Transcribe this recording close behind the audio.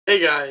Hey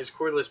guys,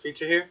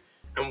 CordessPizza here,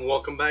 and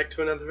welcome back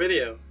to another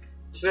video.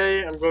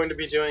 Today I'm going to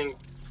be doing,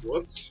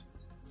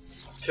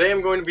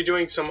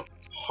 some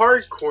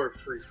hardcore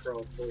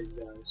free-for-all for you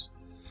guys,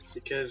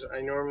 because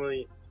I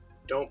normally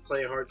don't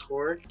play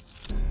hardcore,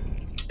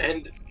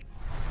 and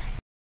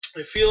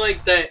I feel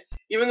like that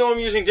even though I'm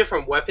using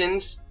different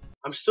weapons,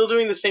 I'm still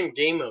doing the same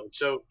game mode,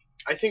 so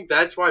I think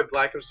that's why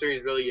Black Ops 3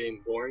 is really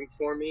getting boring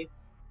for me.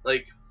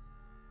 Like,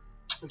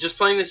 just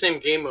playing the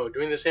same game mode,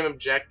 doing the same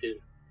objective.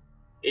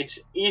 It's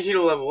easy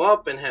to level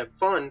up and have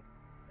fun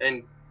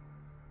and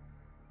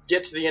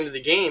get to the end of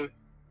the game,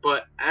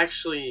 but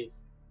actually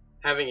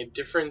having a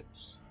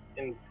difference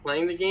in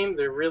playing the game,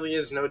 there really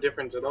is no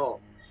difference at all.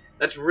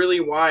 That's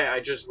really why I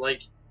just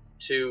like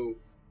to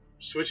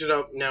switch it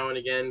up now and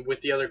again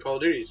with the other Call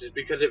of Duties, is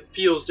because it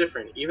feels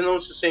different. Even though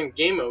it's the same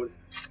game mode,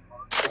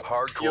 it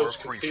feels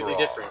completely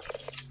different.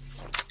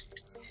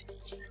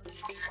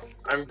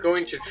 I'm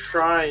going to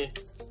try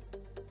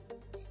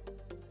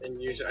and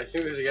use it. I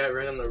think there's a guy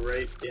right on the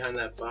right behind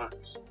that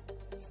box.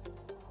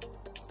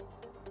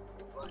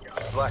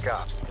 Black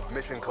Ops,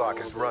 mission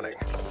clock is running.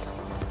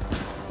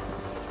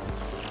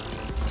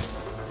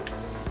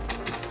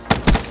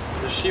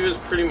 The Shiva's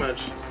pretty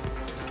much... I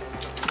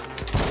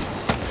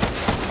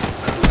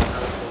don't know how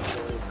to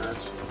play really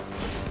fast.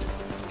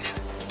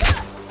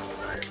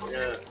 Alright, we're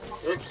gonna...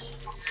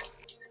 Oops.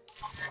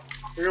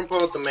 We're gonna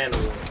pull out the Man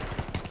of War.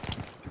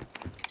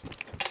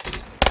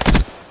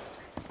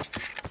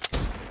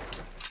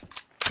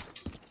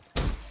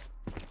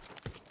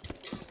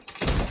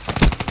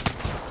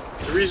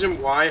 The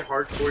reason why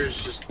hardcore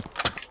is just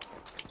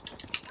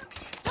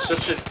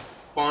such a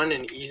fun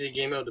and easy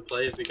game mode to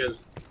play is because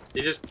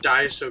they just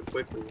die so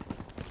quickly.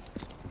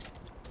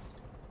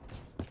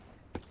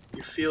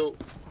 You feel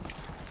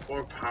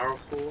more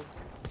powerful,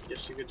 I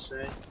guess you could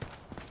say,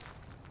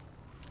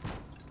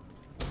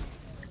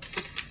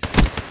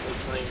 when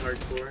playing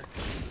hardcore.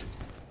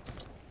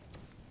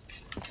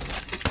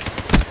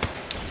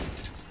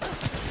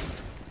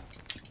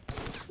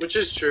 Which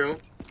is true.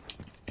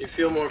 You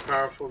feel more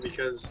powerful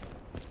because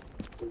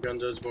your gun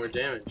does more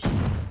damage.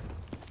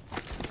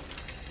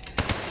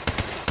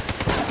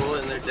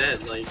 Bullet and they're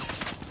dead, like,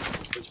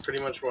 that's pretty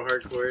much what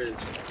hardcore is.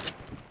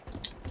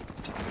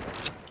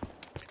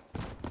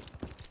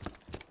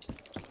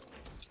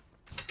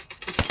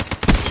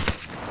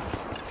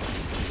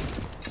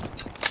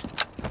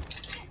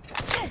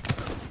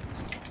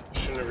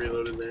 Shouldn't have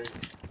reloaded there.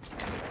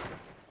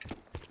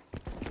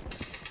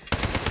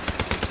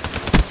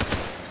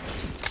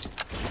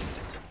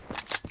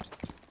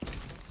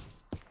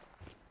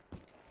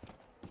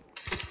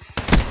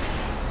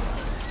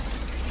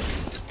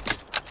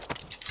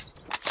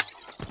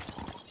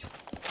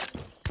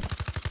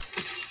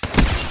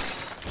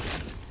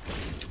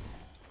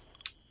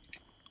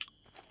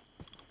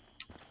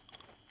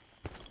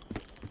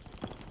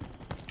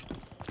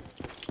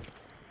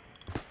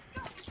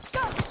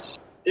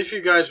 If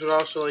you guys would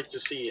also like to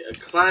see a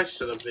class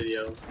setup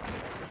video,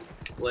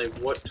 like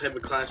what type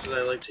of classes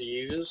I like to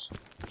use,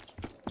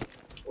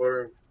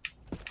 or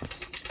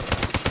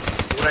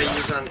what I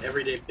use on an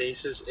everyday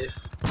basis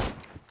if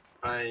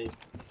I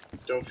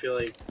don't feel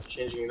like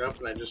changing it up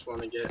and I just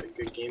want to get a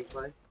good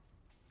gameplay,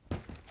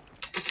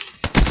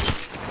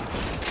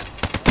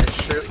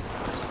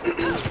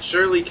 I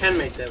surely can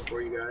make that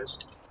for you guys.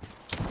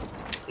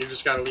 You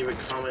just gotta leave a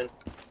comment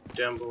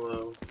down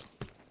below.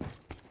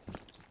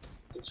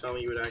 Tell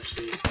me you would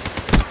actually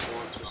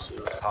want to see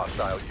it.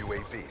 Hostile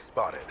UAV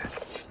spotted. I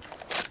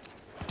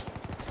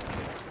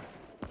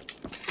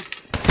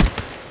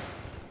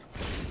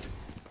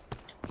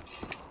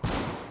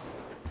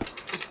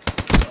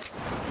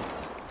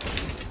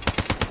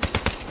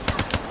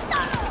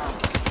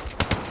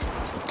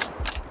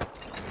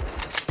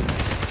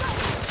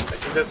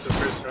think that's the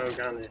first time I've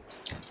gotten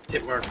a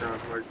hit marker on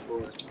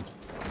hardcore.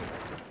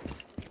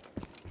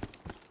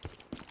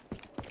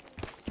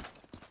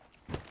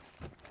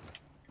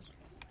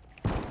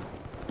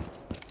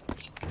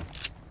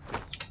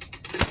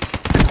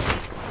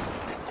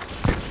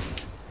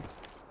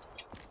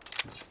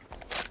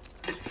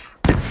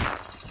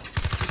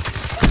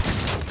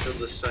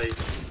 The sight.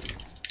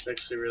 It's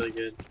actually really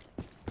good.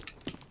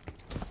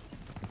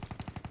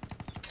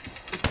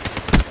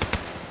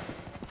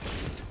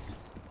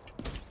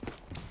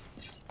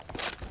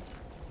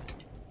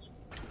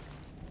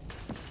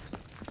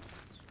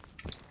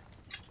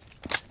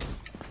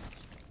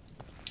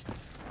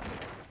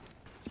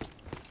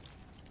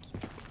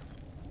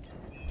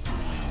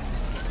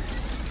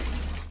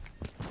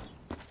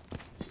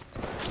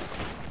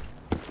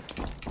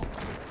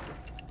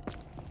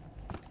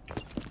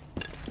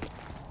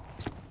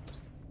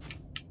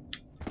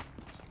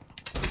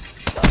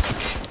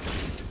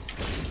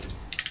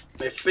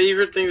 My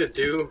favorite thing to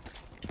do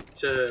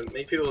to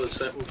make people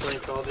upset when playing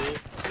Call of Duty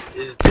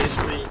is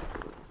basically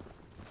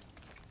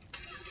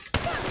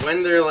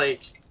when they're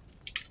like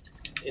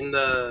in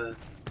the...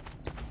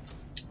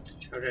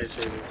 How can I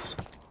say this?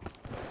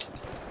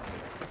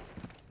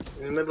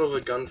 In the middle of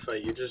a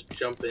gunfight, you just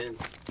jump in.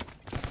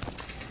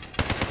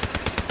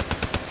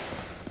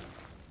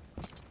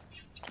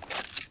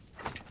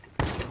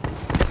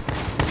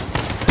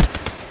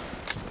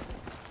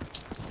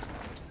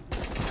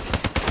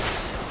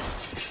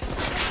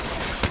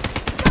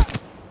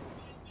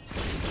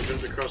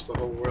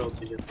 world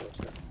to get that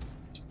stuff.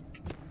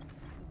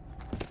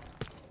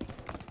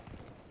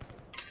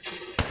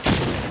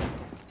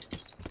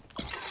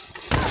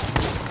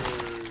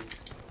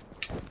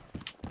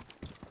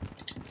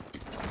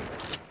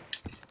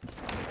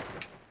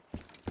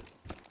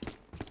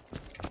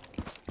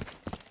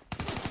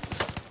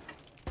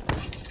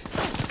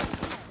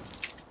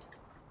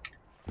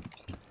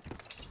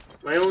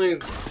 My only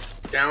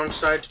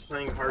downside to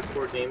playing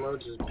hardcore game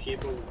modes is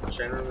people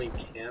generally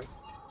camp.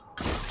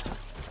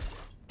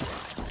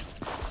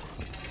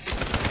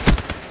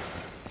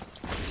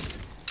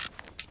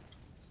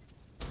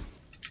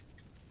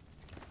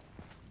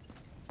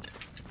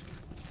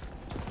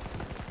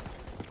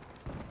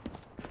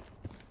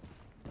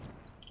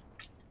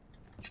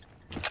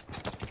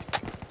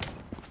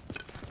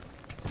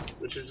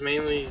 Which is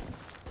mainly,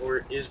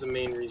 or is the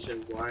main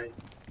reason why I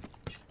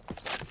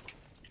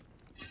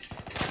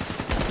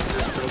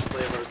just don't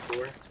play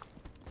hardcore.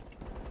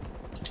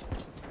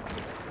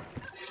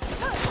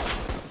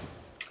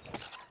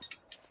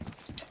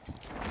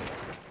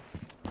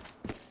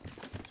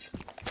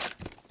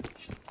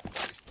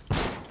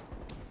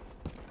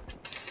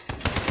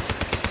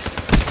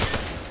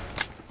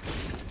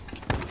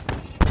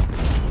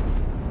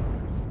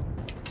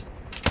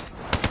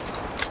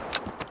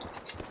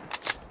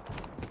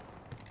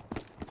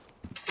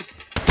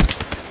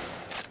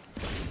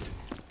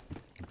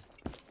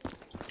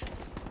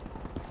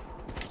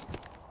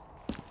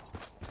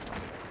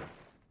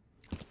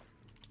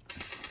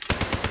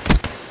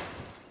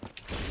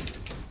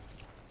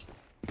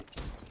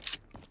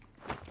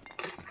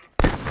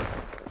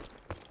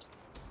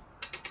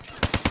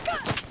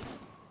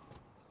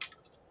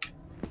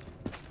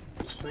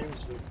 This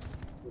flame's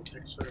in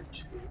Texar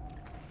 2.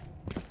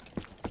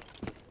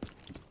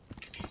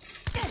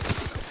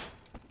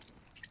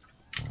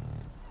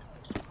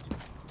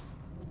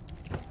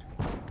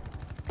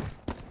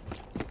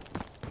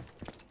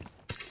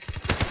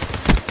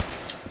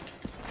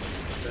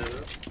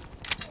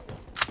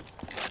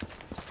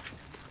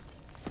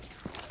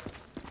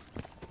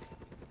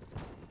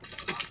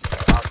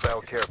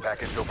 Hostile care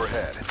package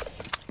overhead.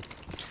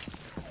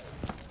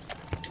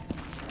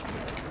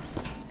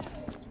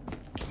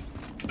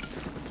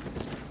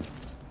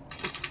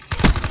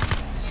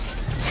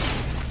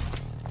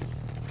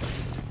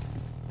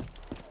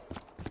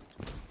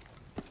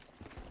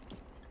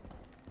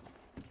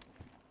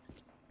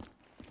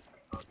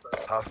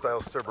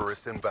 Hostile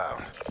Cerberus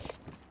inbound.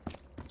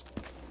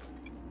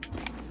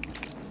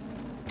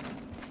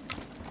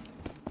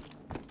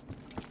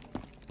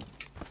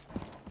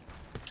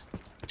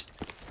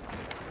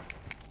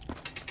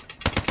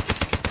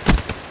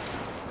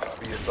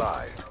 Be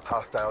advised,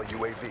 hostile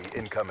UAV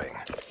incoming.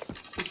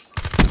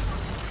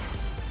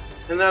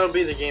 And that'll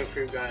be the game for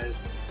you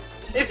guys.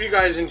 If you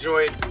guys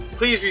enjoyed,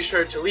 please be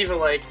sure to leave a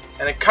like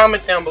and a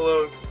comment down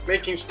below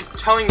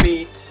telling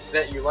me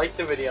that you liked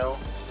the video.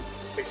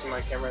 Fixing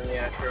my camera in the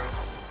outro.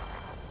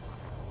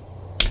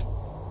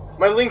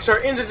 My links are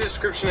in the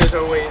description as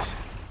always.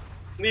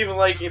 Leave a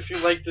like if you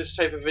like this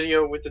type of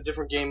video with a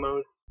different game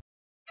mode.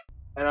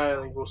 And I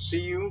will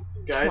see you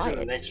guys in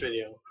the next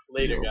video.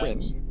 Later,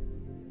 guys.